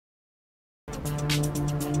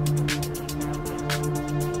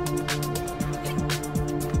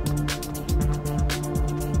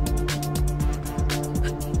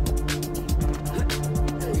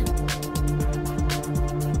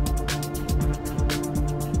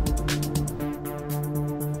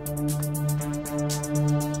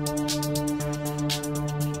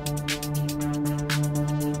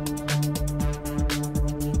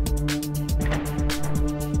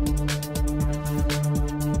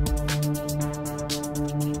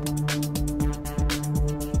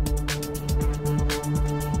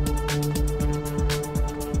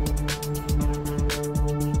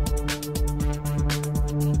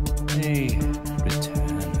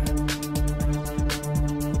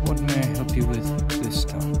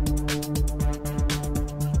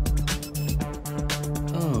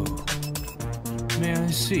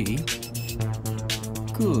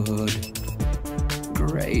Good.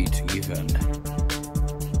 Great, even.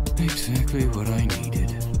 Exactly what I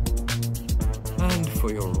needed. And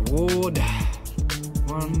for your reward,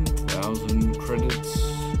 1,000 credits.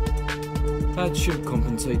 That should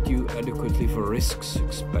compensate you adequately for risks,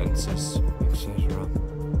 expenses, etc.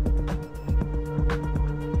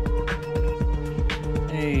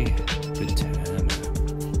 Hey, return.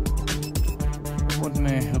 What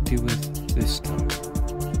may I help you with this time?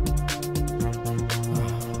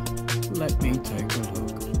 Let me take a look.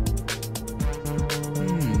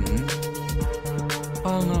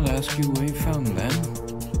 I'll not ask you where you found them,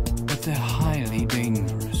 but they're highly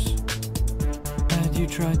dangerous. Had you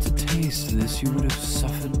tried to taste this, you would have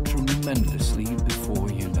suffered tremendously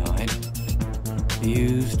before you died.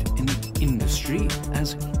 Used in industry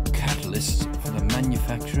as catalysts for the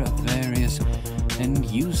manufacture of various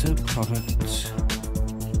end-user products.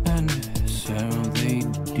 And so they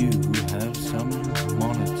do have some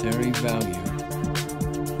monetary value.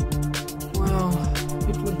 Well,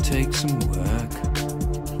 it would take some work,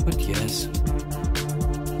 but yes.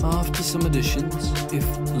 After some additions, if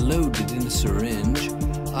loaded in a syringe,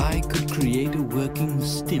 I could create a working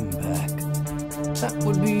stim pack. That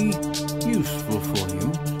would be useful for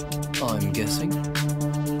you, I'm guessing.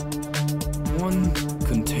 One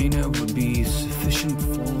container would be sufficient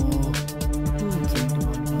for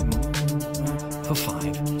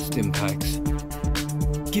 5 stim packs.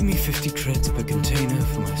 Give me 50 creds per container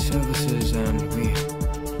for my services and we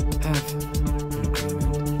have an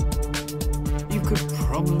agreement. You could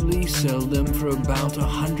probably sell them for about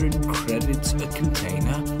 100 credits a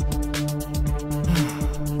container.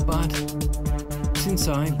 But since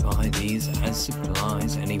I buy these as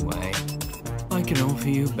supplies anyway, I can offer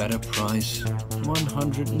you a better price,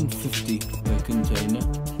 150 per container.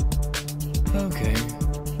 Okay,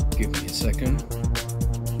 give me a second.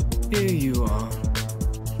 Here you are.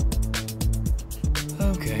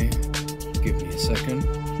 Okay, give me a second.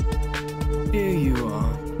 Here you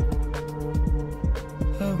are.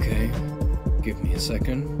 Okay, give me a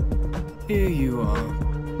second. Here you are.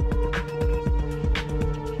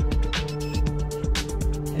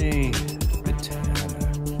 Hey, returner.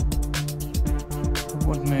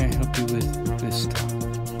 What may I help you with this time?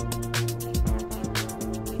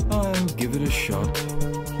 I'll give it a shot.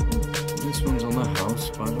 This one's on the house,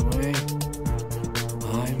 by the way.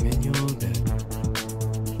 I'm in your debt.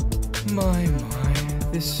 My,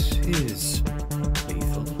 this is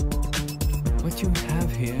lethal. What you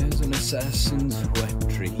have here is an assassin's wet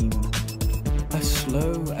dream. A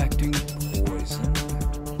slow-acting poison.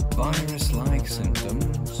 Virus-like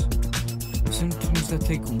symptoms. Symptoms that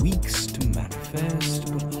take weeks to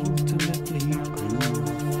manifest, but ultimately prove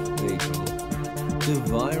fatal. The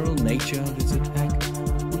viral nature of its attack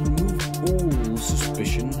would remove all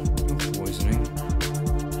suspicion of poisoning.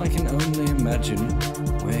 I can only imagine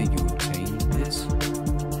where you obtained this,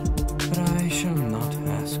 but I shall not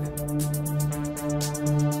ask.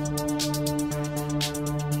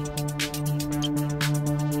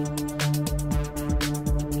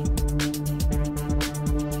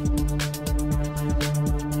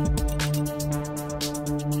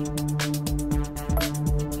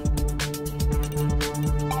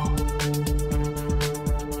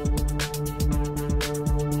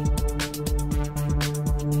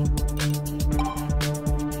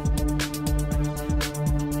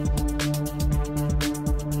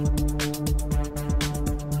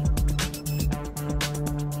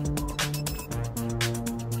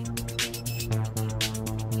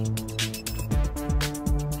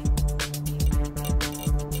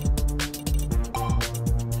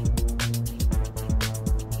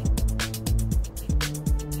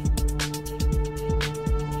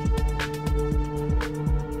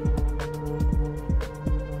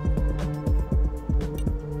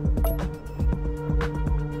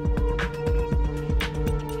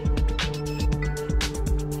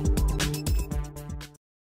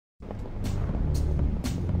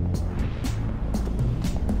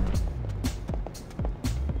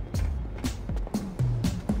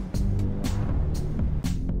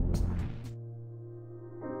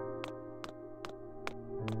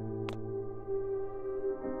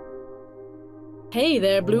 Hey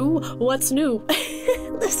there, Blue. What's new?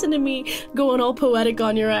 Listen to me going all poetic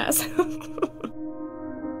on your ass.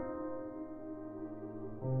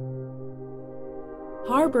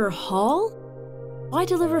 Harbor Hall? Why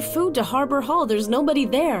deliver food to Harbor Hall? There's nobody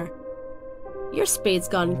there. Your spade's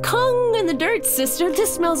gone kung in the dirt, sister.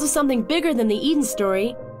 This smells of something bigger than the Eden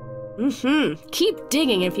story. Keep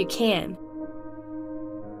digging if you can.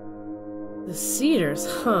 The Cedars,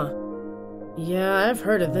 huh? Yeah, I've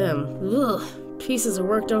heard of them. Ugh, pieces of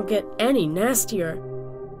work don't get any nastier.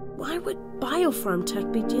 Why would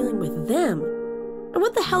BioFarmTech be dealing with them? And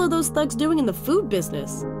what the hell are those thugs doing in the food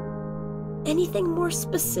business? Anything more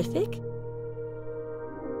specific?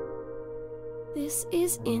 This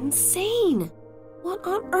is insane. What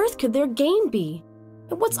on earth could their game be?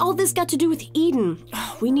 And what's all this got to do with Eden?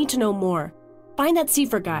 We need to know more. Find that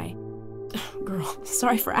Seifer guy. Girl,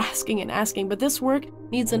 sorry for asking, but this work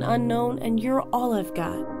needs an unknown, and you're all I've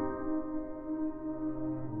got.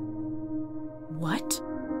 What?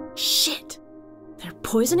 Shit! They're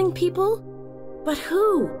poisoning people? But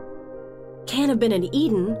who? Can't have been in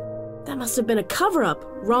Eden. That must have been a cover-up.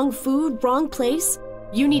 Wrong food, wrong place.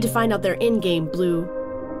 You need to find out their in-game, Blue.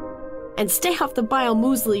 And stay off the Bio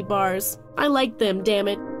Muesli bars. I like them, damn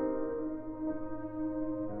it.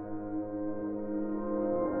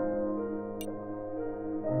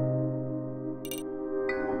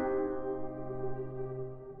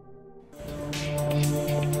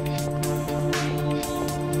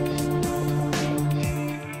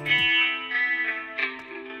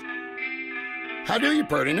 How do you,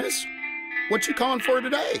 prettiness? What you calling for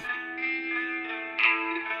today?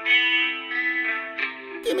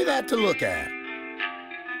 Give me that to look at.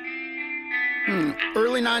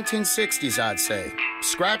 Early 1960s, I'd say.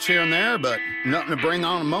 Scratch here and there, but nothing to bring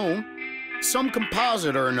on a moan. Some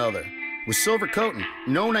composite or another, with silver coating.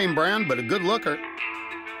 No name brand, but a good looker.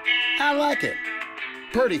 I like it.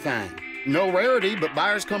 Pretty thing. No rarity, but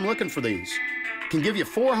buyers come looking for these. Can give you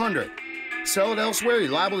 400. Sell it elsewhere,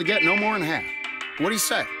 you're liable to get no more than half. What do you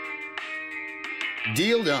say?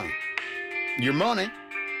 Deal done. Your money.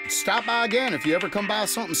 Stop by again if you ever come by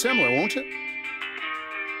something similar, won't you?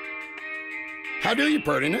 How do you,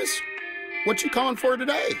 prettiness? What you calling for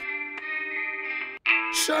today?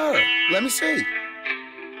 Sure, let me see.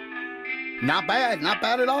 Not bad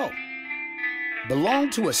at all.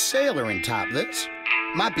 Belonged to a sailor in top this.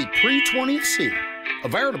 Might be pre-20th C. A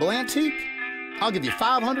veritable antique. I'll give you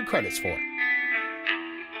 500 credits for it.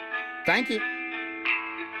 Thank you.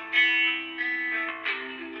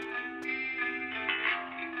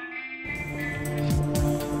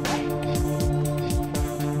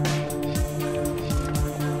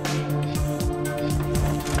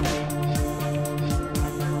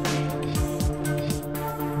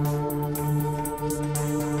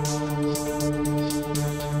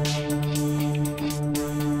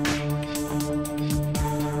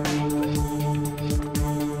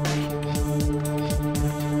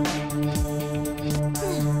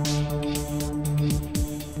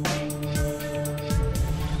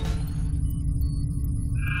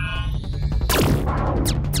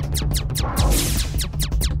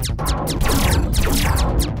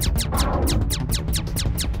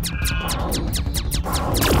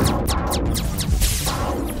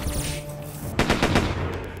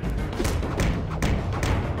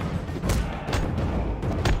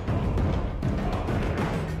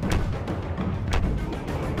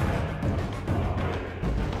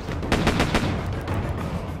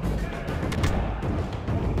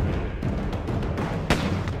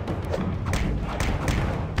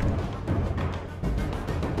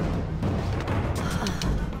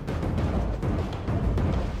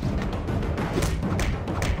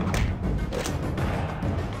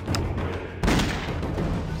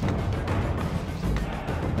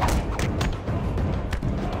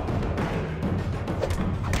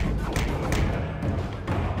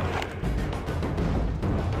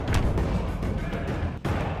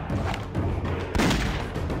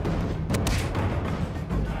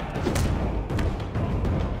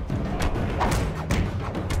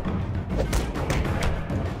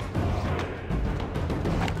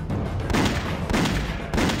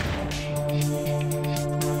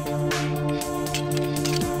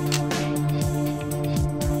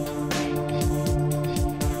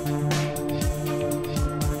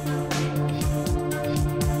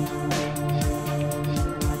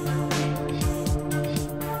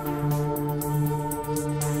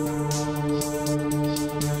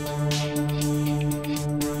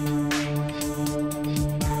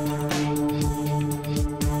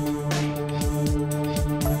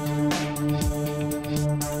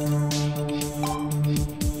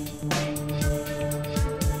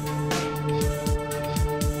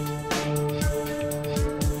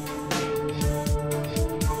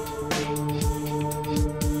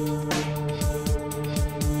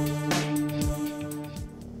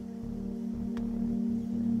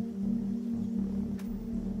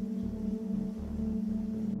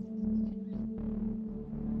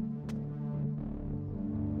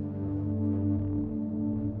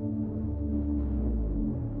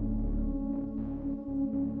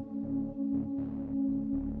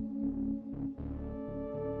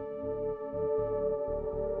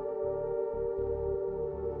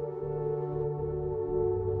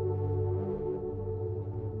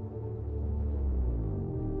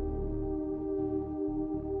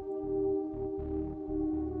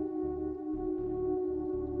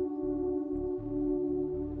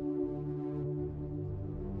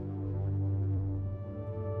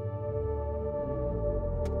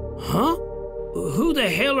 Huh? Who the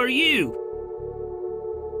hell are you?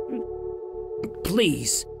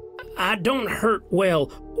 Please, I don't hurt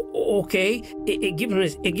well, okay? It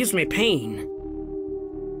gives me pain.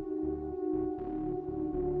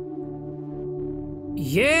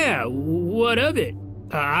 Yeah, what of it?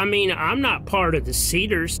 I mean, I'm not part of the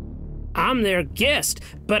Cedars. I'm their guest,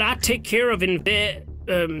 but I take care of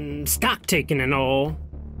stock taking and all.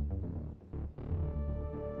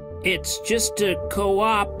 It's just a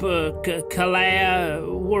co-op,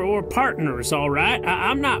 we're partners, all right?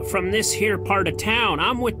 I'm not from this here part of town.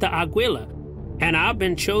 I'm with the Aquila, and I've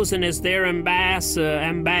been chosen as their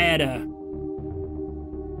ambassador.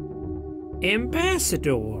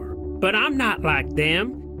 But I'm not like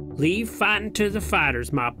them. Leave fighting to the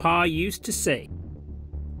fighters, my pa used to say.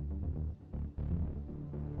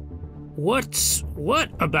 What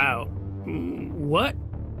about? What?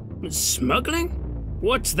 Smuggling?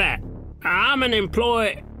 What's that? I'm an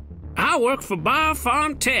employee. I work for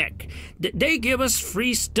BioFarmTech. They give us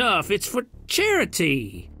free stuff. It's for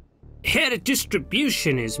charity. Head of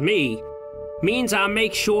distribution is me. Means I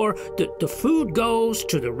make sure that the food goes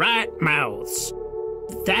to the right mouths.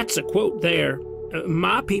 That's a quote there.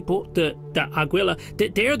 My people, the Aquila,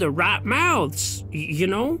 they're the right mouths, you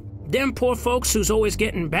know? Them poor folks who's always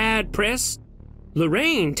getting bad press.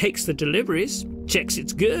 Lorraine takes the deliveries, checks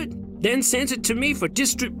it's good, then sends it to me for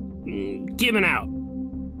giving out.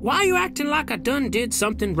 Why you acting like I done did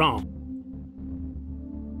something wrong?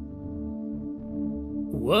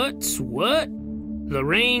 What's what?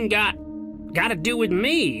 Lorraine got to do with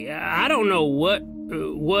me. I don't know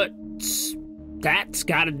what's that's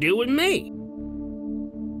got to do with me.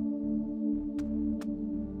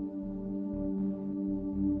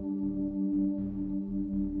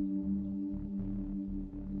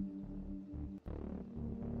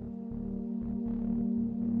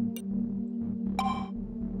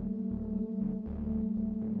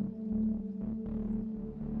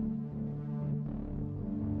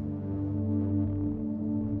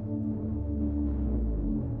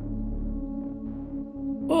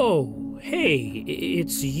 Oh, hey,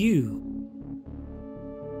 it's you.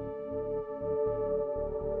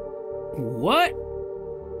 What?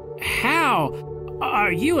 How?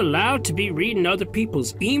 Are you allowed to be reading other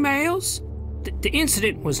people's emails? The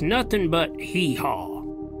incident was nothing but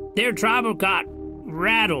hee-haw. Their driver got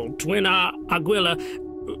rattled when Aquila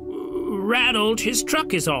rattled his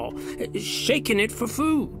truck is all, shaking it for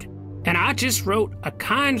food. And I just wrote a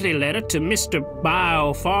kindly letter to Mr.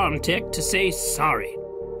 BioFarmTech to say sorry.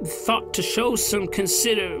 Thought to show some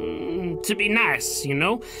to be nice, you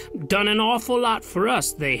know? Done an awful lot for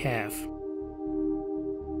us, they have.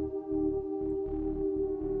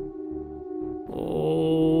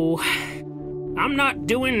 Oh, I'm not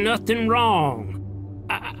doing nothing wrong.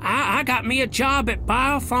 I got me a job at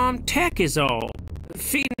BioFarmTech is all,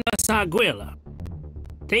 feeding us Aquila.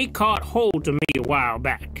 They caught hold of me a while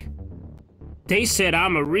back. They said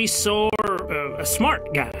I'm a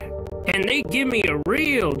smart guy. And they give me a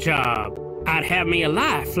real job. I'd have me a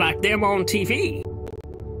life like them on TV.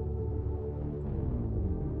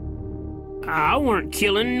 I weren't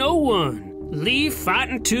killing no one. Leave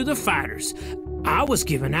fighting to the fighters. I was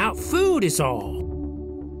giving out food is all.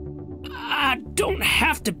 I don't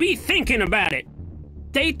have to be thinking about it.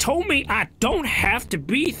 They told me I don't have to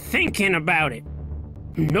be thinking about it.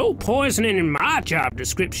 No poisoning in my job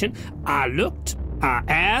description. I looked, I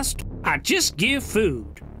asked, I just give food.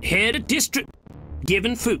 Head of district,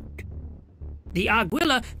 giving food. The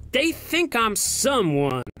Aquila, they think I'm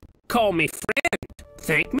someone. Call me friend.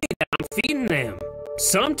 Thank me that I'm feeding them.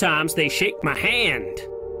 Sometimes they shake my hand.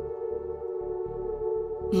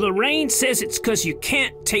 Lorraine says it's 'cause you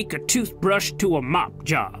can't take a toothbrush to a mop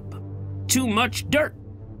job. Too much dirt.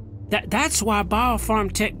 That's why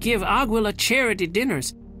BioFarmTech give Aquila charity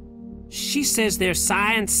dinners. She says their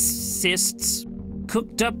scientists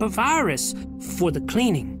cooked up a virus for the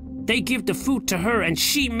cleaning. They give the food to her and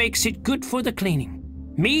she makes it good for the cleaning.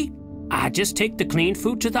 Me, I just take the clean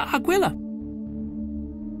food to the Aquila.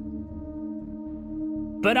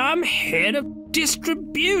 But I'm head of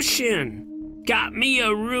distribution. Got me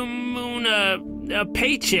a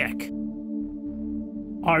paycheck.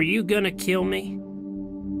 Are you gonna kill me?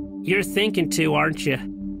 You're thinking to, aren't you?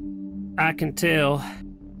 I can tell.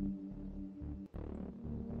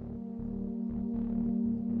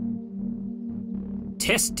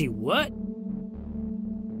 Testy what?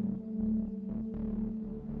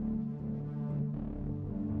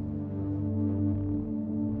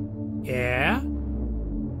 Yeah?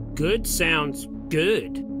 Good sounds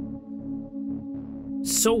good.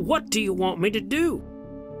 So what do you want me to do?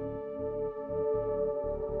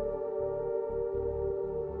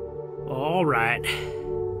 right.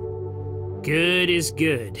 Good is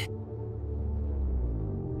good.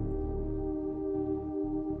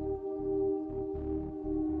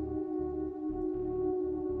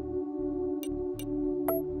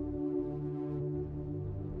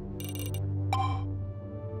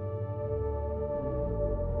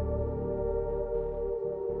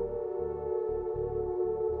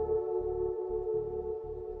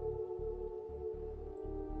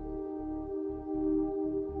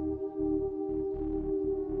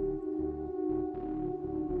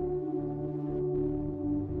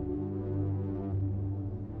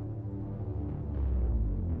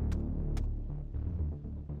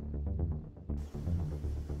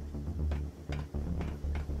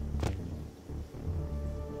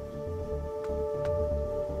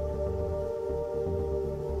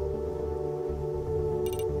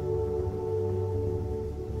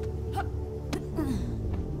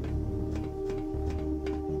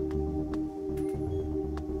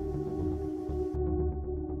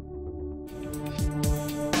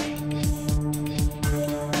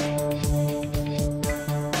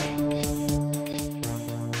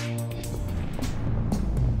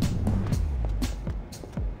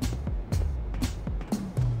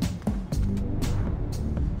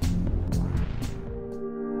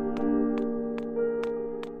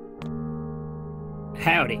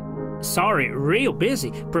 Howdy. Sorry, real busy.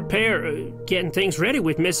 Getting things ready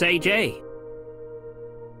with Miss AJ.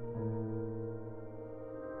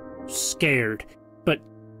 Scared, but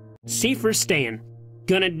Seifer's staying.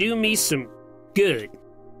 Gonna do me some good.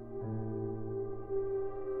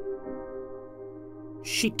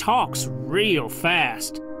 She talks real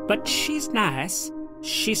fast, but she's nice.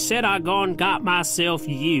 She said I gone got myself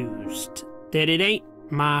used, that it ain't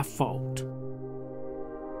my fault.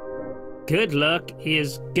 Good luck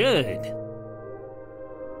is good.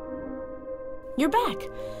 You're back.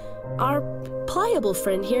 Our pliable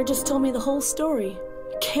friend here just told me the whole story.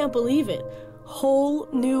 Can't believe it. Whole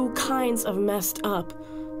new kinds of messed up,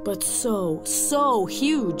 but so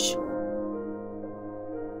huge.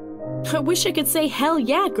 I wish I could say hell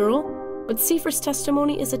yeah, girl, but Seifer's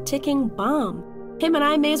testimony is a ticking bomb. Him and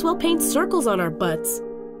I may as well paint circles on our butts.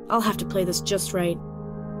 I'll have to play this just right.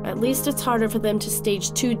 At least it's harder for them to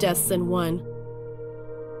stage 2 deaths than 1.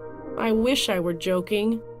 I wish I were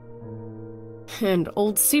joking. And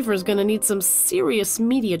old Seifer's gonna need some serious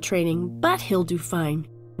media training, but he'll do fine.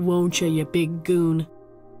 Won't you big goon?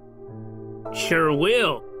 Sure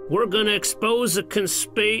will. We're gonna expose a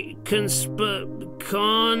conspiracy.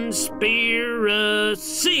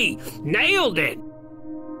 Nailed it!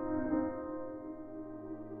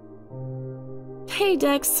 Hey,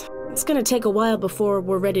 Dex. It's gonna take a while before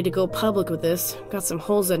we're ready to go public with this. Got some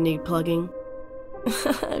holes that need plugging.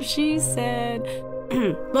 She said...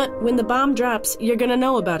 But when the bomb drops, you're gonna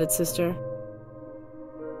know about it, sister.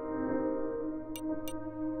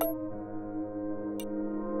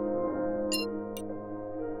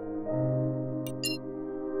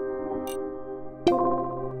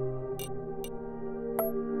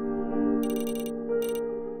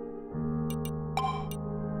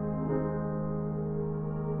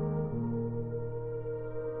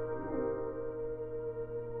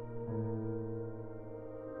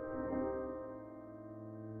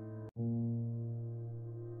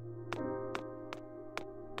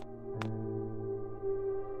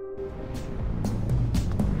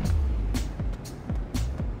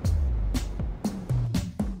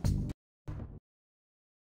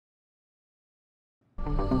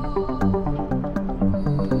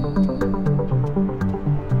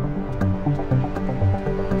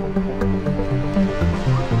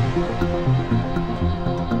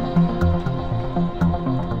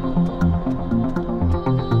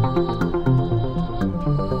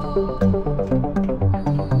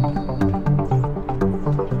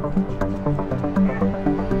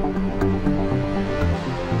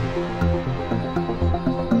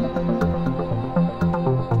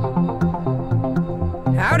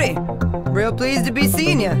 Howdy. Real pleased to be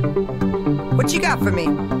seeing you. What you got for me?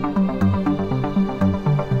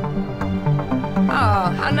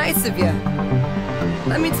 Oh, how nice of you.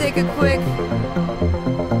 Let me take a quick...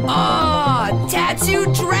 Oh, Tattoo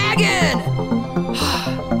Dragon!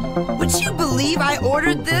 Would you believe I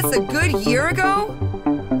ordered this a good year ago?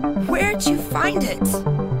 Where'd you find it?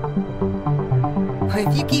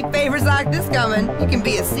 If you keep favors like this coming, you can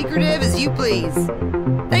be as secretive as you please.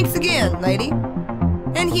 Thanks again, lady.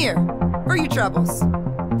 And here, for your troubles.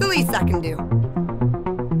 The least I can do.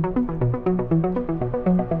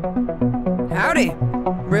 Howdy.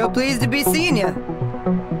 Real pleased to be seeing you.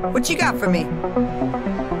 What you got for me?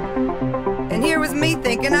 And here was me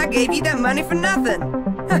thinking I gave you that money for nothing.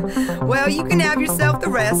 Well, you can have yourself the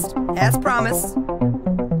rest, as promised.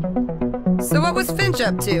 So what was Finch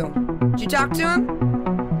up to? Did you talk to him?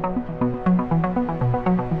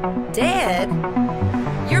 Dead?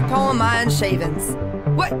 You're pulling my unshavens.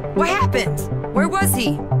 What happened? Where was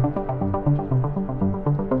he?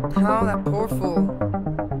 Oh, that poor fool.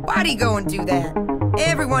 Why'd he go and do that?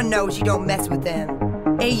 Everyone knows you don't mess with them.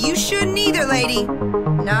 And you shouldn't either, lady.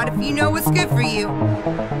 Not if you know what's good for you.